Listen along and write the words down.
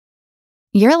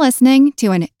You're listening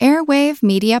to an Airwave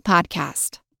Media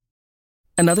Podcast.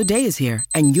 Another day is here,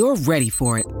 and you're ready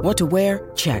for it. What to wear?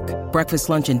 Check. Breakfast,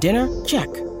 lunch, and dinner? Check.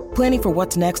 Planning for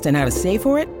what's next and how to save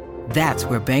for it? That's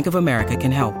where Bank of America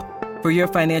can help. For your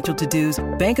financial to-dos,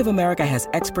 Bank of America has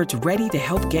experts ready to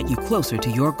help get you closer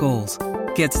to your goals.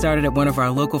 Get started at one of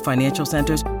our local financial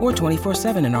centers or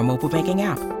 24/7 in our mobile banking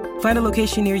app. Find a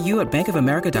location near you at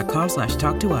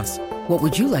bankofamerica.com/talktous. What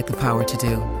would you like the power to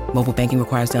do? Mobile banking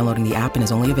requires downloading the app and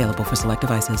is only available for select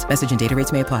devices. Message and data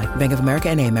rates may apply. Bank of America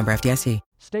N.A., member FDIC.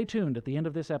 Stay tuned at the end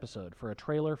of this episode for a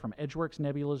trailer from Edgeworks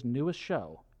Nebula's newest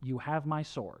show, You Have My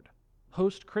Sword.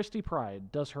 Host Christy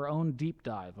Pride does her own deep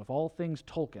dive of all things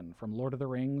Tolkien, from Lord of the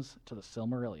Rings to the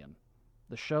Silmarillion.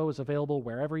 The show is available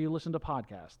wherever you listen to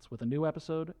podcasts, with a new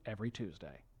episode every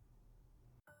Tuesday.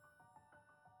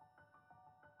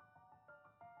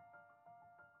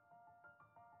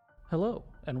 Hello,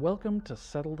 and welcome to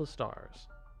Settle the Stars.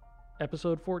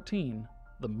 Episode 14,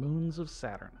 The Moons of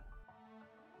Saturn.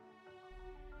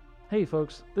 Hey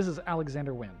folks, this is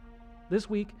Alexander Wynn. This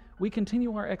week, we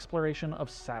continue our exploration of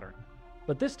Saturn,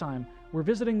 but this time, we're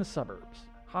visiting the suburbs,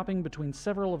 hopping between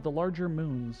several of the larger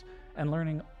moons and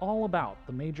learning all about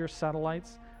the major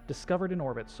satellites discovered in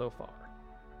orbit so far.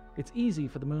 It's easy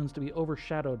for the moons to be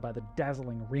overshadowed by the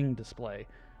dazzling ring display,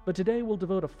 but today we'll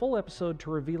devote a full episode to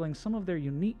revealing some of their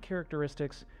unique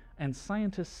characteristics and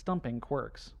scientist-stumping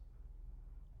quirks.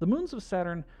 The moons of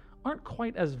Saturn aren't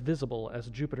quite as visible as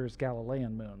Jupiter's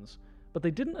Galilean moons, but they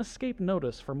didn't escape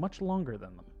notice for much longer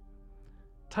than them.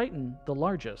 Titan, the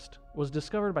largest, was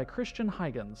discovered by Christian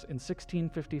Huygens in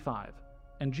 1655,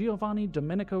 and Giovanni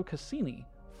Domenico Cassini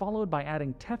followed by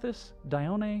adding Tethys,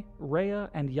 Dione, Rhea,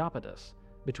 and Iapetus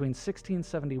between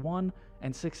 1671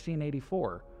 and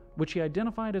 1684, which he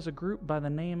identified as a group by the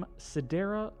name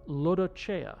Sidera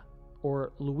Laodicea,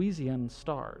 or Louisian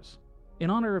stars, in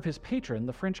honor of his patron,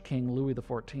 the French king Louis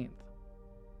XIV.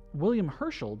 William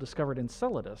Herschel discovered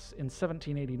Enceladus in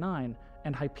 1789,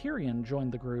 and Hyperion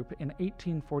joined the group in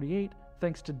 1848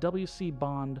 thanks to W.C.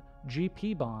 Bond,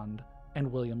 G.P. Bond,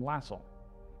 and William Lassell.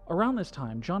 Around this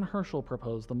time, John Herschel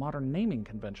proposed the modern naming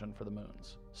convention for the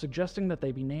moons, suggesting that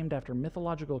they be named after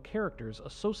mythological characters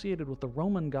associated with the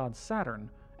Roman god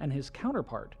Saturn and his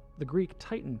counterpart, the Greek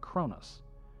Titan Cronus.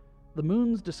 The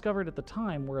moons discovered at the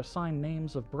time were assigned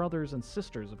names of brothers and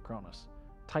sisters of Cronus,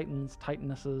 Titans,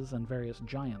 Titanesses, and various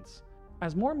giants.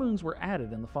 As more moons were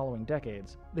added in the following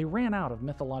decades, they ran out of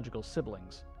mythological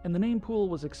siblings, and the name pool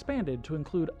was expanded to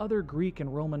include other Greek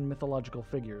and Roman mythological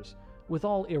figures, with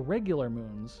all irregular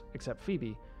moons, except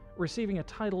Phoebe, receiving a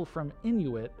title from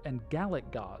Inuit and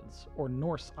Gallic gods, or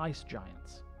Norse ice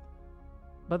giants.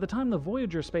 By the time the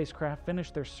Voyager spacecraft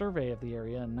finished their survey of the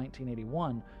area in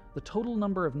 1981, the total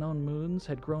number of known moons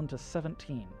had grown to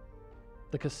 17.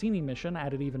 The Cassini mission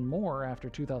added even more after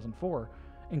 2004,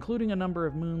 including a number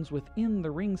of moons within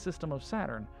the ring system of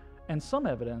Saturn, and some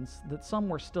evidence that some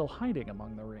were still hiding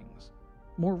among the rings.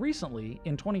 More recently,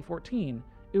 in 2014,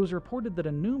 it was reported that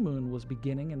a new moon was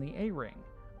beginning in the A-ring,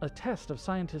 a test of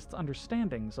scientists'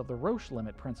 understandings of the Roche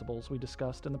limit principles we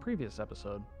discussed in the previous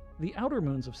episode. The outer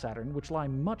moons of Saturn, which lie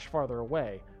much farther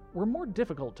away, were more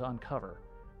difficult to uncover.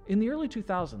 In the early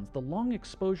 2000s, the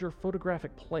long-exposure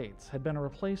photographic plates had been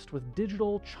replaced with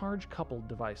digital charge-coupled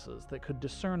devices that could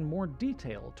discern more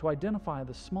detail to identify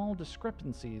the small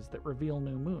discrepancies that reveal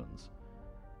new moons.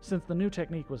 Since the new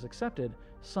technique was accepted,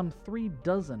 some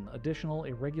 36 additional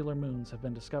irregular moons have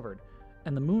been discovered,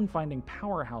 and the moon-finding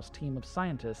powerhouse team of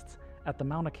scientists at the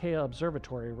Mauna Kea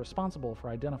Observatory responsible for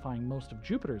identifying most of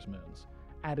Jupiter's moons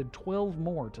added 12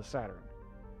 more to Saturn.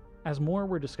 As more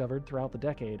were discovered throughout the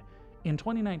decade, in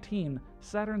 2019,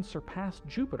 Saturn surpassed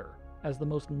Jupiter as the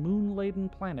most moon-laden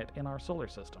planet in our solar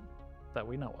system that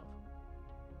we know of.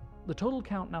 The total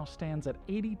count now stands at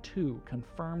 82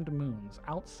 confirmed moons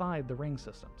outside the ring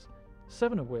systems,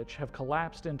 7 of which have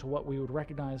collapsed into what we would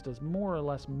recognize as more or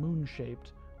less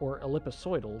moon-shaped or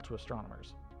ellipsoidal to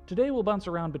astronomers. Today we'll bounce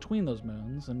around between those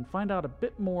moons and find out a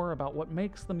bit more about what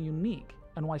makes them unique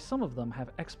and why some of them have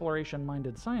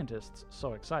exploration-minded scientists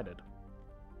so excited.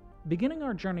 Beginning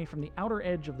our journey from the outer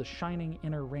edge of the shining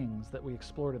inner rings that we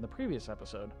explored in the previous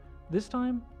episode, this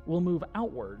time we'll move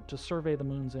outward to survey the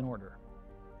moons in order.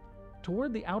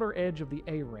 Toward the outer edge of the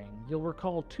A-ring, you'll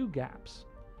recall 2 gaps.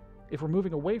 If we're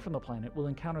moving away from the planet, we'll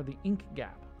encounter the ink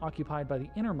gap, occupied by the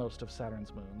innermost of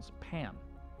Saturn's moons, Pan.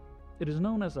 It is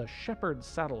known as a shepherd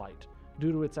satellite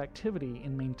due to its activity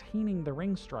in maintaining the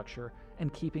ring structure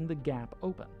and keeping the gap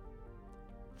open.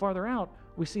 Farther out,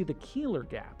 we see the Keeler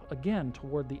Gap, again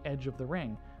toward the edge of the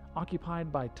ring,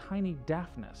 occupied by tiny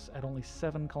Daphnis at only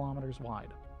 7 kilometers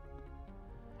wide.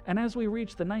 And as we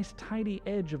reach the nice tidy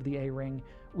edge of the A-ring,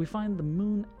 we find the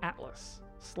moon Atlas,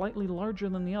 slightly larger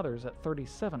than the others at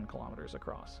 37 kilometers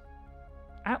across.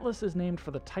 Atlas is named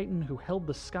for the Titan who held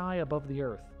the sky above the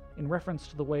Earth, in reference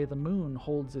to the way the moon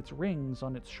holds its rings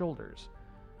on its shoulders,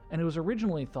 and it was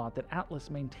originally thought that Atlas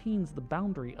maintains the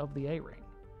boundary of the A-ring.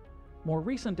 More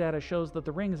recent data shows that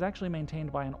the ring is actually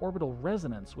maintained by an orbital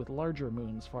resonance with larger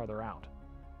moons farther out.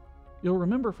 You'll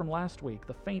remember from last week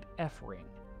the faint F-ring,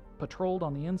 patrolled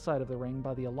on the inside of the ring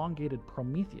by the elongated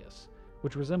Prometheus,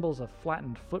 which resembles a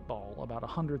flattened football about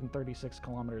 136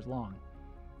 kilometers long.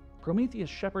 Prometheus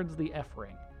shepherds the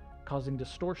F-ring, causing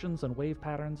distortions and wave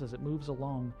patterns as it moves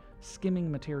along,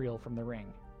 skimming material from the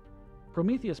ring.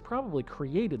 Prometheus probably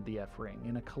created the F-ring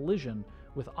in a collision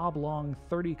with oblong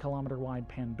 30-kilometer-wide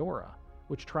Pandora,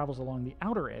 which travels along the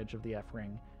outer edge of the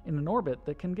F-ring in an orbit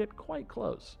that can get quite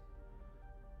close.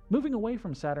 Moving away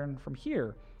from Saturn from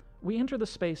here, we enter the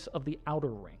space of the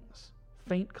outer rings,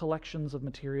 faint collections of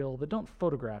material that don't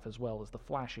photograph as well as the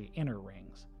flashy inner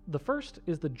rings. The first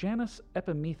is the Janus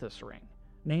Epimetheus ring,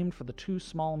 named for the two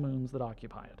small moons that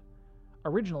occupy it.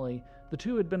 Originally, the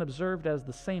two had been observed as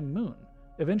the same moon,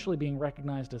 eventually being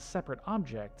recognized as separate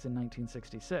objects in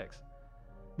 1966.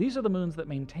 These are the moons that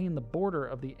maintain the border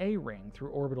of the A-ring through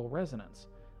orbital resonance,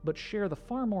 but share the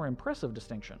far more impressive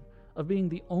distinction of being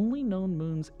the only known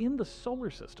moons in the solar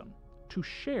system to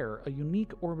share a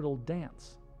unique orbital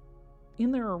dance.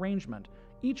 In their arrangement,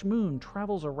 each moon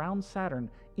travels around Saturn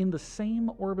in the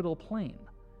same orbital plane,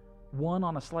 one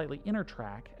on a slightly inner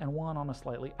track and one on a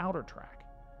slightly outer track.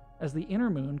 As the inner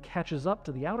moon catches up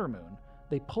to the outer moon,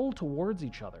 they pull towards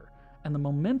each other, and the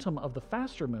momentum of the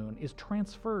faster moon is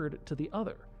transferred to the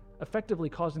other, effectively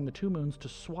causing the two moons to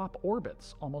swap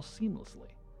orbits almost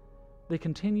seamlessly. They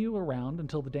continue around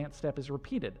until the dance step is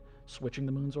repeated, switching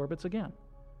the moon's orbits again.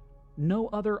 No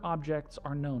other objects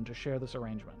are known to share this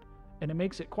arrangement, and it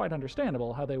makes it quite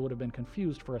understandable how they would have been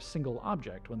confused for a single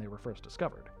object when they were first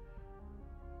discovered.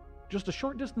 Just a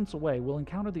short distance away, we'll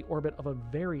encounter the orbit of a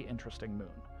very interesting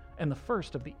moon, and the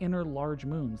first of the inner large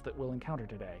moons that we'll encounter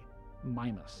today,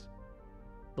 Mimas.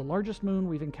 The largest moon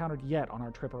we've encountered yet on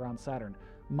our trip around Saturn,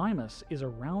 Mimas is a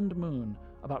round moon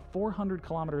about 400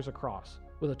 kilometers across,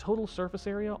 with a total surface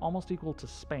area almost equal to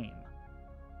Spain.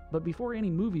 But before any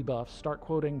movie buffs start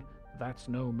quoting, "That's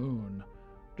no moon,"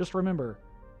 just remember,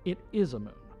 it is a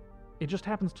moon. It just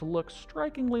happens to look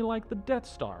strikingly like the Death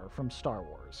Star from Star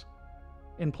Wars.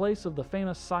 In place of the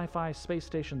famous sci-fi space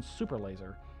station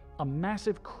superlaser, a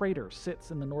massive crater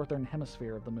sits in the northern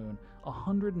hemisphere of the moon,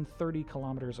 130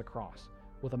 kilometers across,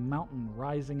 with a mountain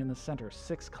rising in the center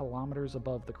 6 kilometers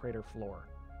above the crater floor.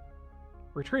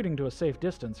 Retreating to a safe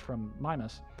distance from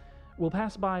Mimas, we'll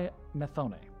pass by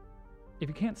Methone. If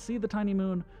you can't see the tiny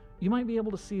moon, you might be able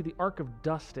to see the arc of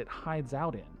dust it hides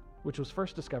out in, which was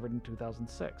first discovered in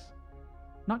 2006.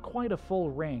 Not quite a full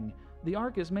ring, the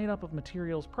arc is made up of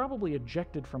materials probably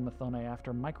ejected from Methone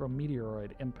after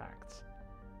micrometeoroid impacts.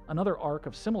 Another arc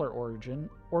of similar origin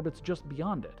orbits just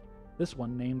beyond it, this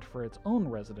one named for its own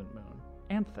resident moon,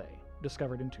 Anthe,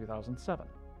 discovered in 2007.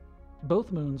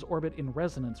 Both moons orbit in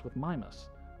resonance with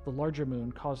Mimas, the larger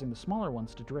moon causing the smaller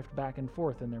ones to drift back and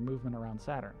forth in their movement around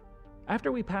Saturn.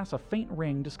 After we pass a faint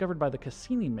ring discovered by the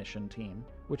Cassini mission team,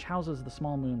 which houses the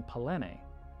small moon Pallene,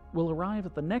 we'll arrive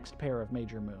at the next pair of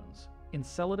major moons,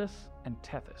 Enceladus and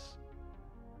Tethys.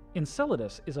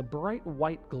 Enceladus is a bright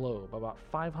white globe about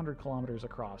 500 kilometers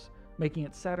across, making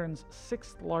it Saturn's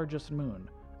sixth largest moon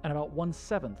and about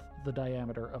 1/7 the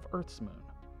diameter of Earth's moon.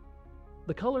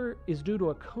 The color is due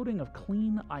to a coating of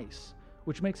clean ice,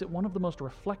 which makes it one of the most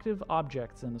reflective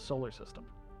objects in the solar system.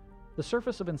 The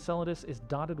surface of Enceladus is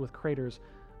dotted with craters,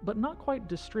 but not quite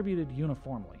distributed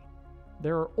uniformly.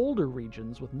 There are older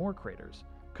regions with more craters,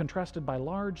 contrasted by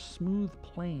large, smooth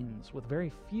plains with very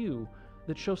few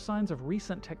that show signs of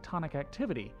recent tectonic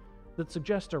activity that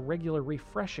suggest a regular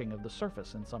refreshing of the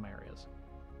surface in some areas.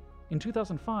 In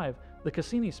 2005, the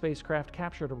Cassini spacecraft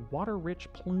captured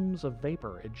water-rich plumes of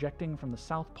vapor ejecting from the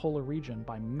South Polar region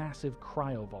by massive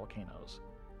cryovolcanoes.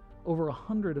 Over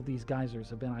 100 of these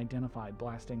geysers have been identified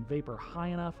blasting vapor high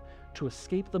enough to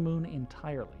escape the moon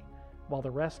entirely, while the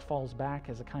rest falls back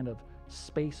as a kind of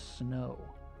space snow.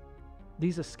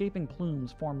 These escaping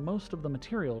plumes form most of the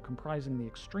material comprising the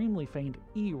extremely faint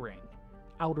E-ring,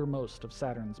 outermost of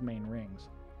Saturn's main rings.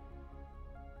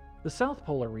 The South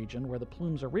Polar region, where the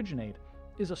plumes originate,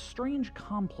 is a strange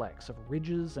complex of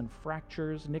ridges and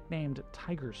fractures nicknamed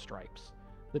tiger stripes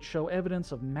that show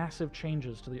evidence of massive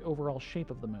changes to the overall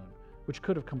shape of the moon, which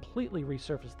could have completely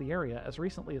resurfaced the area as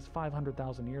recently as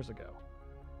 500,000 years ago.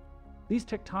 These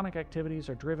tectonic activities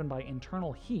are driven by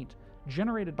internal heat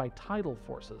generated by tidal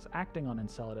forces acting on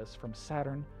Enceladus from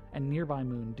Saturn and nearby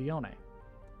moon Dione.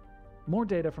 More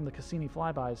data from the Cassini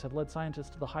flybys have led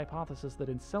scientists to the hypothesis that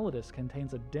Enceladus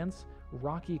contains a dense,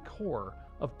 rocky core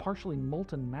of partially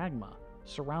molten magma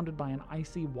surrounded by an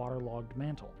icy, waterlogged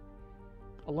mantle.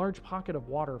 A large pocket of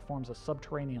water forms a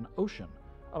subterranean ocean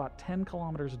about 10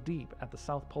 kilometers deep at the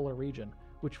South Polar region,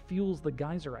 which fuels the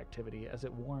geyser activity as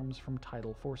it warms from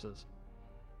tidal forces.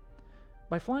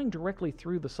 By flying directly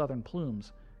through the southern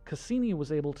plumes, Cassini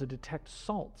was able to detect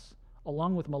salts,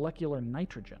 along with molecular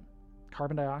nitrogen,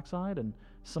 carbon dioxide, and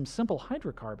some simple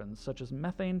hydrocarbons such as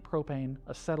methane, propane,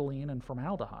 acetylene, and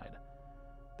formaldehyde.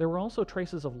 There were also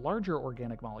traces of larger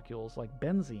organic molecules like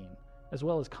benzene, as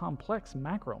well as complex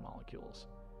macromolecules.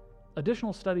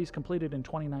 Additional studies completed in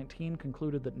 2019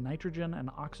 concluded that nitrogen and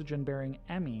oxygen-bearing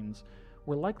amines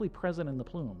were likely present in the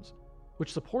plumes,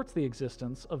 which supports the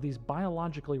existence of these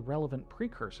biologically relevant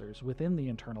precursors within the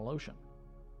internal ocean.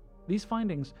 These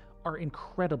findings are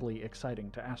incredibly exciting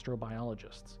to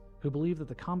astrobiologists, who believe that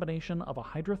the combination of a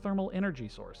hydrothermal energy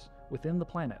source within the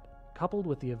planet, coupled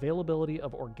with the availability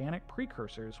of organic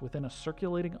precursors within a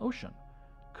circulating ocean,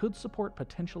 could support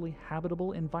potentially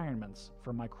habitable environments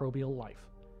for microbial life.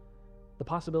 The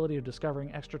possibility of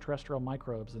discovering extraterrestrial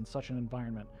microbes in such an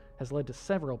environment has led to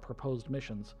several proposed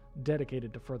missions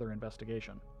dedicated to further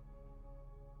investigation.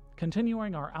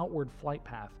 Continuing our outward flight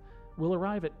path, we'll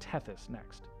arrive at Tethys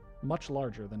next, much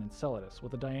larger than Enceladus,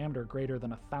 with a diameter greater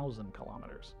than 1,000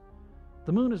 kilometers.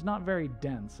 The moon is not very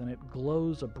dense, and it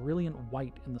glows a brilliant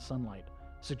white in the sunlight,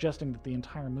 suggesting that the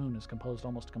entire moon is composed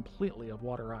almost completely of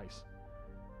water ice.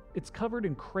 It's covered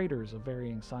in craters of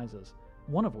varying sizes,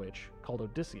 one of which, called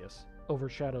Odysseus,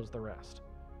 overshadows the rest.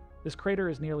 This crater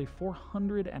is nearly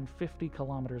 450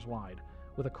 kilometers wide,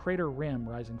 with a crater rim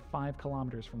rising 5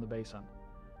 kilometers from the basin.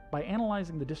 By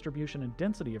analyzing the distribution and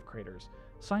density of craters,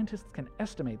 scientists can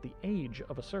estimate the age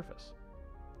of a surface.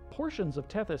 Portions of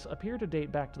Tethys appear to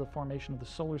date back to the formation of the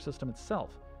solar system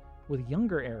itself, with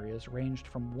younger areas ranged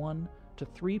from 1 to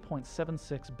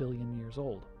 3.76 billion years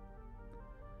old.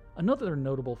 Another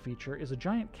notable feature is a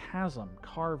giant chasm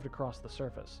carved across the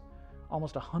surface,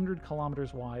 almost 100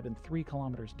 kilometers wide and 3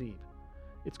 kilometers deep.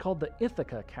 It's called the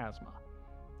Ithaca Chasma,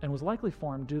 and was likely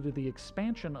formed due to the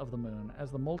expansion of the moon as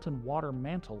the molten water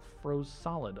mantle froze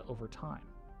solid over time.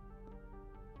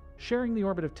 Sharing the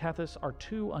orbit of Tethys are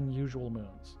two unusual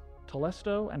moons,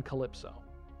 Telesto and Calypso.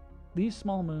 These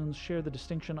small moons share the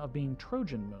distinction of being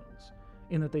Trojan moons,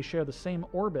 in that they share the same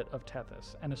orbit of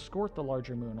Tethys and escort the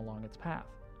larger moon along its path,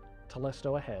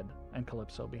 Telesto ahead and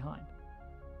Calypso behind.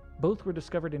 Both were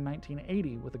discovered in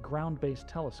 1980 with a ground-based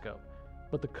telescope,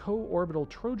 but the co-orbital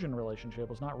Trojan relationship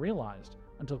was not realized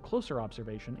until closer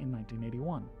observation in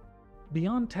 1981.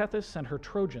 Beyond Tethys and her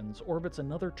Trojans orbits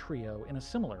another trio in a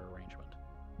similar arrangement.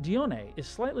 Dione is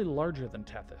slightly larger than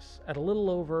Tethys, at a little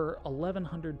over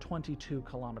 1,122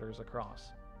 kilometers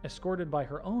across, escorted by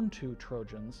her own two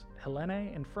Trojans,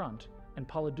 Helene in front and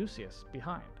Polydeuces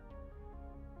behind.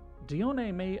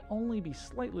 Dione may only be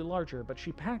slightly larger, but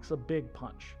she packs a big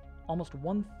punch. Almost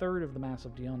 1/3 of the mass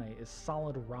of Dione is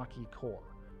solid rocky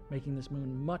core, making this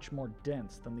moon much more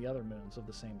dense than the other moons of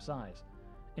the same size.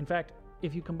 In fact,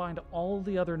 if you combined all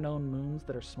the other known moons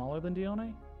that are smaller than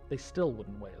Dione, they still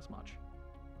wouldn't weigh as much.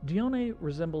 Dione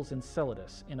resembles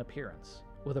Enceladus in appearance,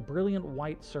 with a brilliant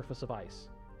white surface of ice,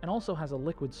 and also has a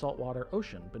liquid saltwater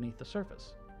ocean beneath the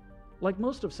surface. Like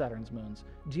most of Saturn's moons,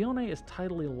 Dione is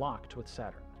tidally locked with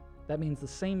Saturn. That means the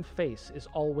same face is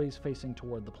always facing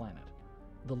toward the planet.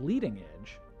 The leading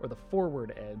edge, or the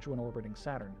forward edge when orbiting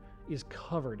Saturn, is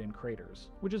covered in craters,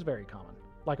 which is very common.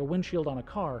 Like a windshield on a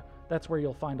car, that's where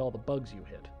you'll find all the bugs you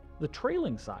hit. The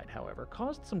trailing side, however,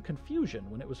 caused some confusion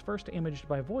when it was first imaged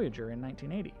by Voyager in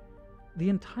 1980. The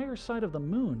entire side of the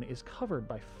moon is covered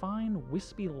by fine,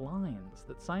 wispy lines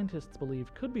that scientists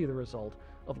believe could be the result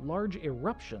of large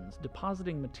eruptions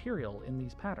depositing material in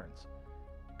these patterns.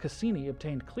 Cassini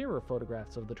obtained clearer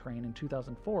photographs of the terrain in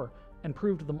 2004 and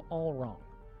proved them all wrong.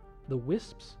 The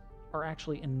wisps are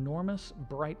actually enormous,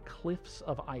 bright cliffs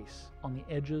of ice on the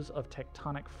edges of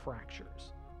tectonic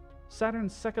fractures.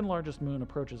 Saturn's second largest moon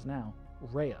approaches now,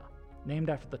 Rhea, named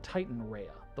after the Titan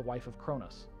Rhea, the wife of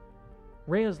Cronus.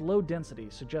 Rhea's low density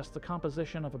suggests the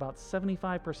composition of about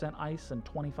 75% ice and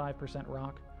 25%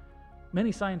 rock.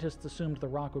 Many scientists assumed the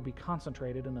rock would be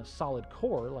concentrated in a solid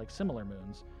core like similar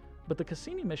moons, but the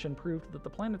Cassini mission proved that the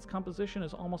planet's composition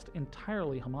is almost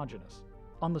entirely homogeneous.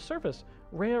 On the surface,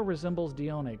 Rhea resembles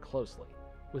Dione closely,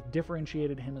 with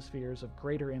differentiated hemispheres of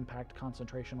greater impact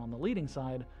concentration on the leading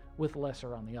side, with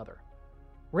lesser on the other.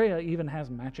 Rhea even has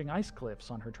matching ice cliffs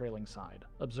on her trailing side,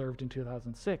 observed in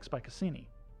 2006 by Cassini.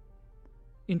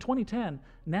 In 2010,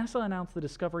 NASA announced the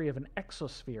discovery of an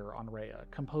exosphere on Rhea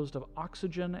composed of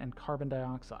oxygen and carbon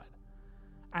dioxide.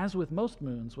 As with most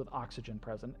moons with oxygen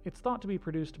present, it's thought to be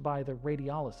produced by the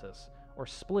radiolysis, or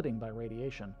splitting by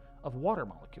radiation, of water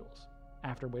molecules,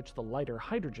 after which the lighter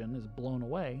hydrogen is blown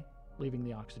away, leaving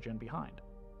the oxygen behind.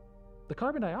 The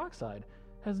carbon dioxide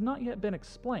has not yet been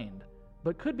explained,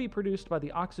 but could be produced by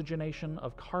the oxygenation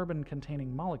of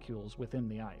carbon-containing molecules within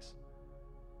the ice.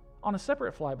 On a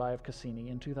separate flyby of Cassini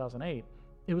in 2008,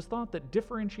 it was thought that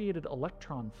differentiated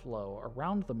electron flow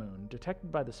around the moon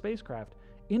detected by the spacecraft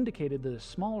indicated that a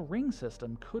small ring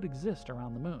system could exist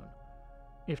around the moon.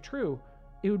 If true,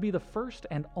 it would be the first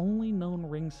and only known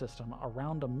ring system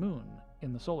around a moon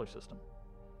in the solar system.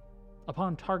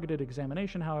 Upon targeted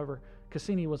examination, however,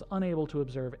 Cassini was unable to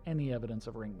observe any evidence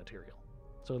of ring material,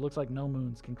 so it looks like no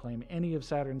moons can claim any of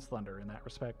Saturn's thunder in that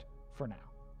respect for now.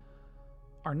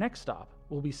 Our next stop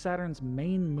will be Saturn's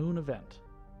main moon event,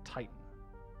 Titan.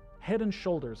 Head and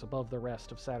shoulders above the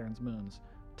rest of Saturn's moons,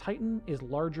 Titan is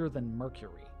larger than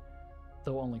Mercury,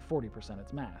 though only 40%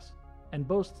 its mass, and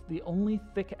boasts the only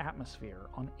thick atmosphere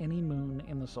on any moon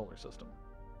in the solar system.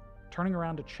 Turning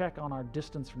around to check on our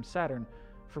distance from Saturn,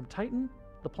 from Titan,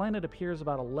 the planet appears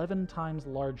about 11 times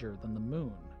larger than the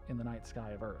moon in the night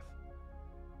sky of Earth.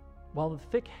 While the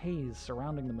thick haze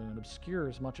surrounding the moon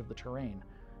obscures much of the terrain,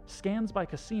 scans by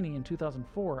Cassini in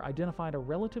 2004 identified a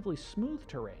relatively smooth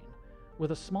terrain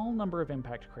with a small number of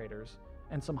impact craters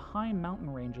and some high mountain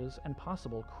ranges and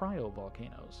possible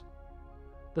cryovolcanoes.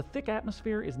 The thick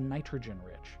atmosphere is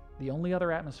nitrogen-rich, the only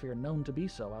other atmosphere known to be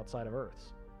so outside of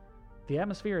Earth's. The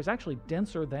atmosphere is actually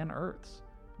denser than Earth's,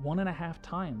 1.5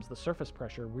 times the surface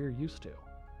pressure we're used to.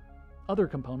 Other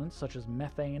components, such as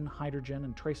methane, hydrogen,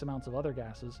 and trace amounts of other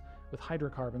gases, with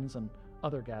hydrocarbons and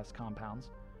other gas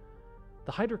compounds.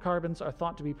 The hydrocarbons are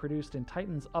thought to be produced in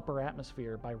Titan's upper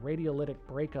atmosphere by radiolytic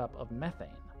breakup of methane,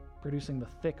 producing the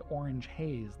thick orange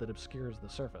haze that obscures the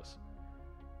surface.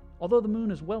 Although the moon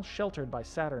is well sheltered by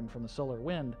Saturn from the solar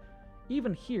wind,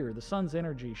 even here the sun's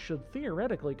energy should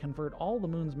theoretically convert all the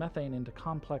moon's methane into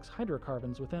complex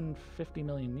hydrocarbons within 50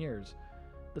 million years.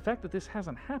 The fact that this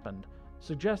hasn't happened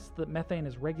suggests that methane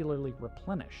is regularly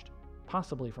replenished,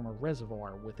 possibly from a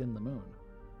reservoir within the moon.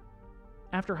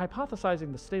 After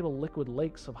hypothesizing the stable liquid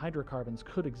lakes of hydrocarbons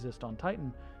could exist on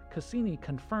Titan, Cassini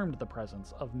confirmed the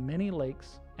presence of many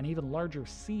lakes and even larger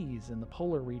seas in the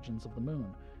polar regions of the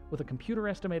moon, with a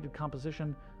computer-estimated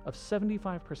composition of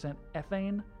 75%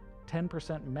 ethane,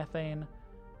 10% methane,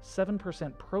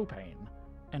 7% propane,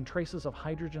 and traces of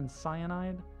hydrogen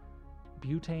cyanide,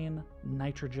 butane,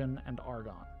 nitrogen, and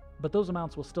argon. But those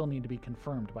amounts will still need to be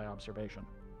confirmed by observation.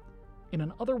 In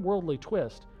an otherworldly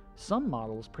twist, some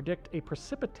models predict a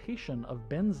precipitation of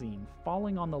benzene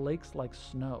falling on the lakes like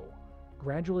snow,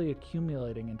 gradually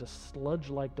accumulating into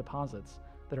sludge-like deposits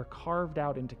that are carved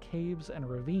out into caves and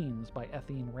ravines by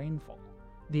ethene rainfall.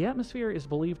 The atmosphere is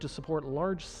believed to support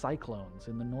large cyclones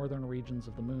in the northern regions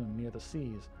of the moon near the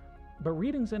seas, but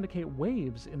readings indicate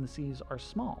waves in the seas are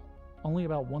small, only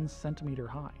about 1 centimeter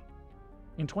high.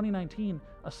 In 2019,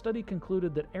 a study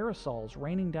concluded that aerosols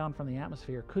raining down from the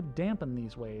atmosphere could dampen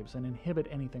these waves and inhibit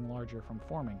anything larger from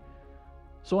forming.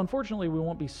 So unfortunately, we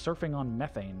won't be surfing on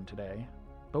methane today,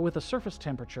 but with a surface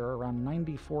temperature around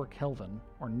 94 Kelvin,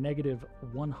 or negative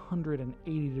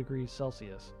 180 degrees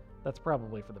Celsius, that's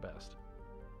probably for the best.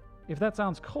 If that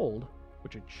sounds cold,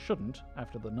 which it shouldn't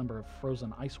after the number of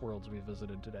frozen ice worlds we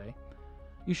visited today,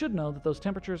 you should know that those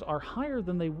temperatures are higher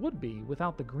than they would be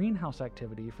without the greenhouse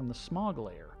activity from the smog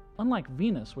layer. Unlike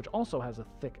Venus, which also has a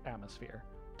thick atmosphere,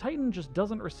 Titan just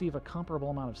doesn't receive a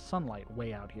comparable amount of sunlight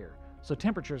way out here, so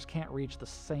temperatures can't reach the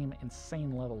same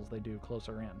insane levels they do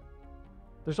closer in.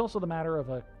 There's also the matter of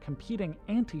a competing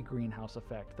anti-greenhouse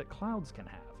effect that clouds can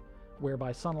have,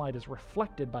 whereby sunlight is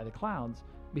reflected by the clouds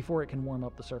before it can warm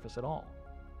up the surface at all.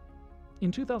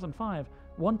 In 2005,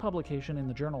 one publication in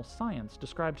the journal Science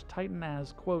described Titan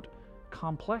as, quote,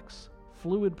 complex,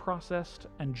 fluid-processed,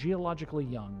 and geologically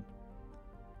young.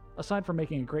 Aside from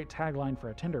making a great tagline for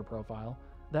a Tinder profile,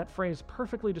 that phrase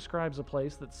perfectly describes a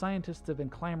place that scientists have been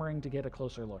clamoring to get a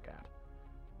closer look at.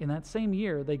 In that same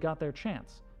year, they got their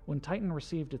chance, when Titan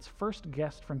received its first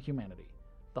guest from humanity,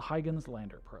 the Huygens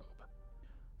lander probe.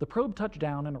 The probe touched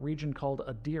down in a region called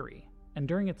Adiri, and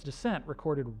during its descent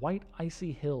recorded white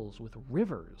icy hills with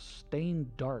rivers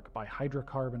stained dark by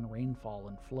hydrocarbon rainfall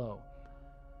and flow.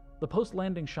 The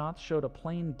post-landing shots showed a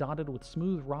plain dotted with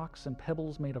smooth rocks and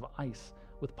pebbles made of ice,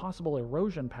 with possible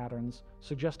erosion patterns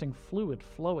suggesting fluid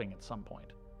flowing at some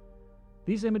point.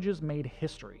 These images made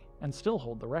history, and still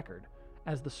hold the record,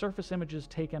 as the surface images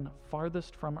taken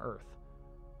farthest from Earth.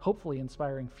 hopefully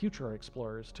inspiring future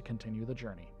explorers to continue the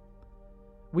journey.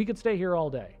 We could stay here all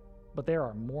day, but there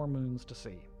are more moons to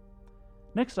see.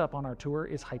 Next up on our tour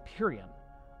is Hyperion,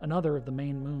 another of the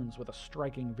main moons with a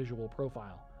striking visual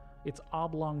profile. It's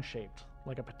oblong-shaped,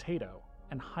 like a potato,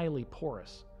 and highly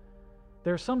porous.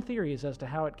 There are some theories as to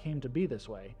how it came to be this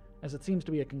way, as it seems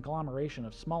to be a conglomeration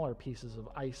of smaller pieces of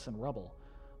ice and rubble,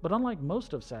 but unlike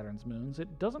most of Saturn's moons,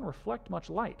 it doesn't reflect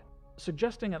much light,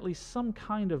 suggesting at least some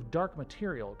kind of dark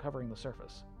material covering the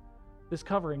surface. This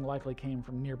covering likely came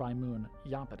from nearby moon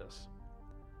Iapetus.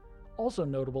 Also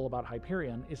notable about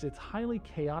Hyperion is its highly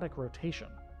chaotic rotation,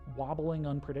 wobbling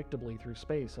unpredictably through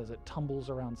space as it tumbles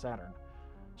around Saturn.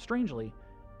 Strangely,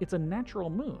 it's a natural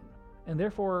moon, and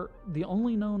therefore the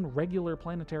only known regular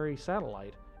planetary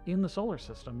satellite in the solar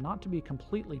system not to be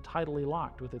completely tidally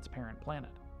locked with its parent planet.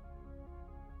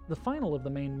 The final of the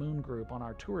main moon group on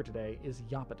our tour today is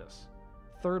Iapetus,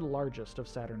 third largest of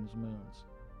Saturn's moons.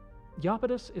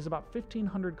 Iapetus is about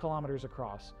 1,500 kilometers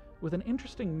across, with an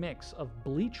interesting mix of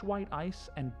bleach-white ice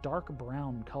and dark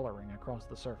brown coloring across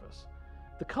the surface.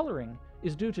 The coloring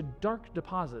is due to dark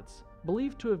deposits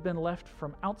believed to have been left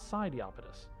from outside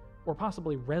Iapetus, or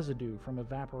possibly residue from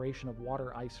evaporation of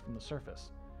water ice from the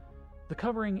surface. The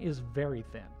covering is very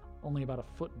thin, only about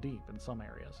a foot deep in some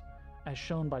areas, as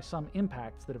shown by some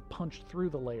impacts that have punched through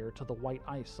the layer to the white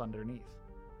ice underneath.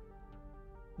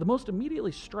 The most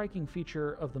immediately striking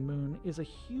feature of the moon is a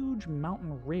huge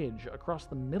mountain ridge across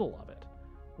the middle of it,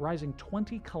 rising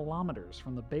 20 kilometers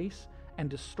from the base and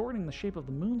distorting the shape of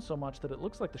the moon so much that it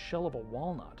looks like the shell of a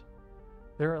walnut.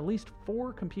 There are at least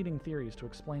 4 competing theories to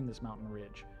explain this mountain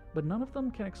ridge, but none of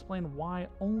them can explain why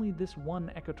only this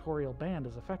one equatorial band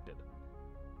is affected.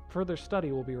 Further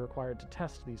study will be required to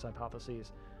test these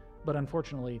hypotheses, but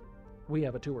unfortunately, we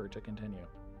have a tour to continue.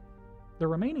 The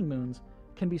remaining moons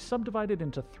can be subdivided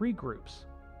into 3 groups: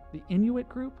 the Inuit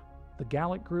group, the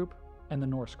Gallic group, and the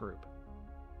Norse group.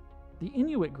 The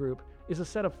Inuit group is a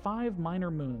set of 5 minor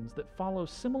moons that follow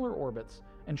similar orbits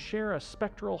and share a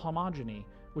spectral homogeny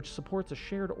which supports a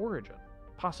shared origin,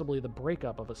 possibly the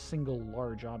breakup of a single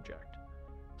large object.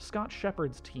 Scott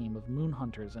Shepard's team of moon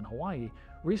hunters in Hawaii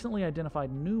recently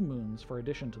identified new moons for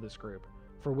addition to this group,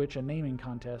 for which a naming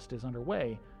contest is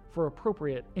underway for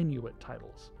appropriate Inuit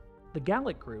titles. The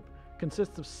Gallic group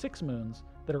consists of 6 moons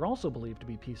that are also believed to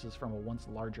be pieces from a once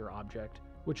larger object,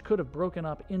 which could have broken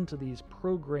up into these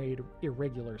prograde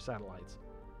irregular satellites.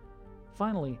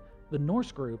 Finally, the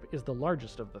Norse group is the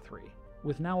largest of the 3,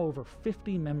 with now over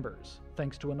 50 members,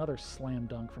 thanks to another slam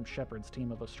dunk from Shepard's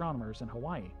team of astronomers in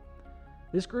Hawaii.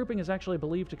 This grouping is actually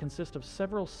believed to consist of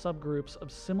several subgroups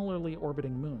of similarly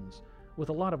orbiting moons, with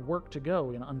a lot of work to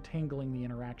go in untangling the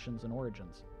interactions and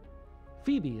origins.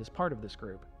 Phoebe is part of this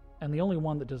group, and the only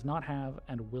one that does not have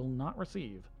and will not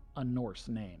receive a Norse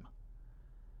name.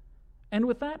 And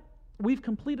with that, we've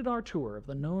completed our tour of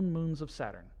the known moons of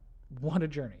Saturn. What a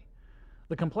journey!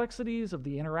 The complexities of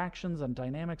the interactions and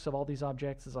dynamics of all these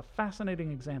objects is a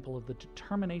fascinating example of the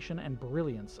determination and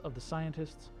brilliance of the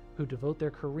scientists who devote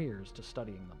their careers to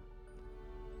studying them.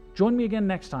 Join me again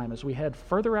next time as we head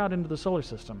further out into the solar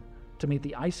system to meet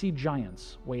the icy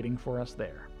giants waiting for us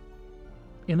there.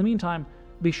 In the meantime,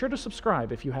 be sure to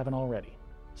subscribe if you haven't already.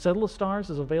 Settle the Stars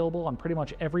is available on pretty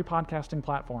much every podcasting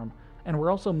platform, and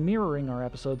we're also mirroring our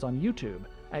episodes on YouTube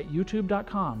at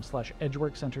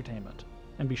youtube.com/edgeworksentertainment.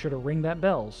 And be sure to ring that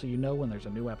bell so you know when there's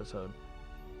a new episode.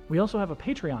 We also have a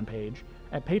Patreon page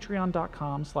at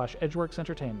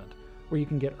patreon.com/edgeworksentertainment, where you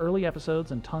can get early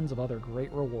episodes and tons of other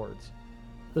great rewards.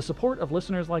 The support of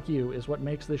listeners like you is what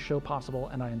makes this show possible,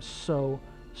 and I am so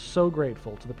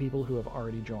grateful to the people who have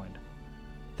already joined.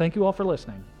 Thank you all for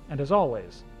listening, and as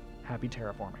always, happy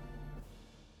terraforming.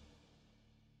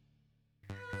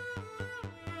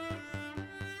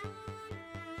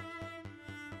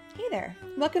 Hey there,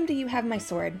 welcome to You Have My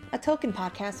Sword, a Tolkien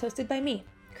podcast hosted by me,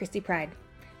 Christy Pride.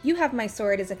 You Have My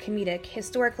Sword is a comedic,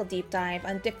 historical deep dive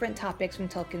on different topics from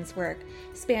Tolkien's work,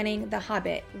 spanning The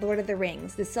Hobbit, Lord of the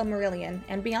Rings, The Silmarillion,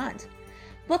 and beyond.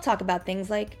 We'll talk about things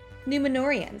like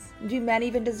Númenóreans, do men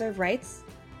even deserve rights?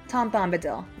 Tom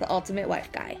Bombadil, the ultimate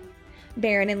wife guy.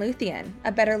 Beren and Luthien,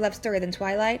 a better love story than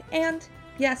Twilight, and,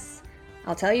 yes,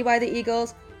 I'll tell you why the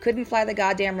Eagles couldn't fly the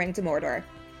goddamn ring to Mordor.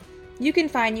 You can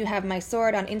find You Have My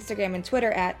Sword on Instagram and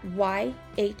Twitter at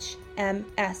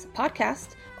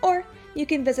YHMSpodcast, or you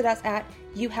can visit us at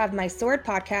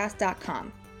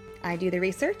youhavemyswordpodcast.com. I do the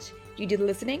research, you do the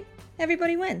listening,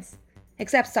 everybody wins.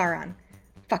 Except Sauron.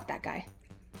 Fuck that guy.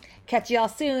 Catch y'all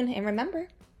soon, and remember,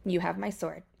 you have my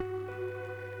sword.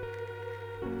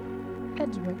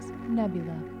 Edgeworks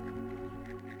Nebula.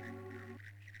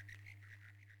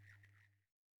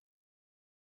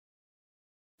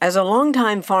 As a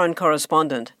longtime foreign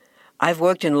correspondent, I've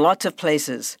worked in lots of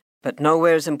places, but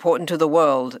nowhere as important to the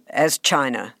world as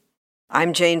China.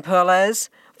 I'm Jane Perlez,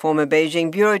 former Beijing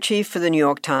bureau chief for the New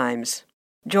York Times.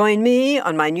 Join me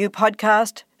on my new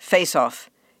podcast, Face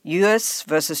Off, U.S.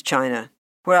 versus China,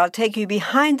 where I'll take you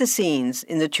behind the scenes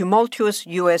in the tumultuous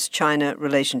U.S.-China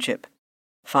relationship.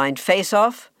 Find Face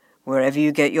Off wherever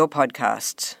you get your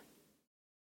podcasts.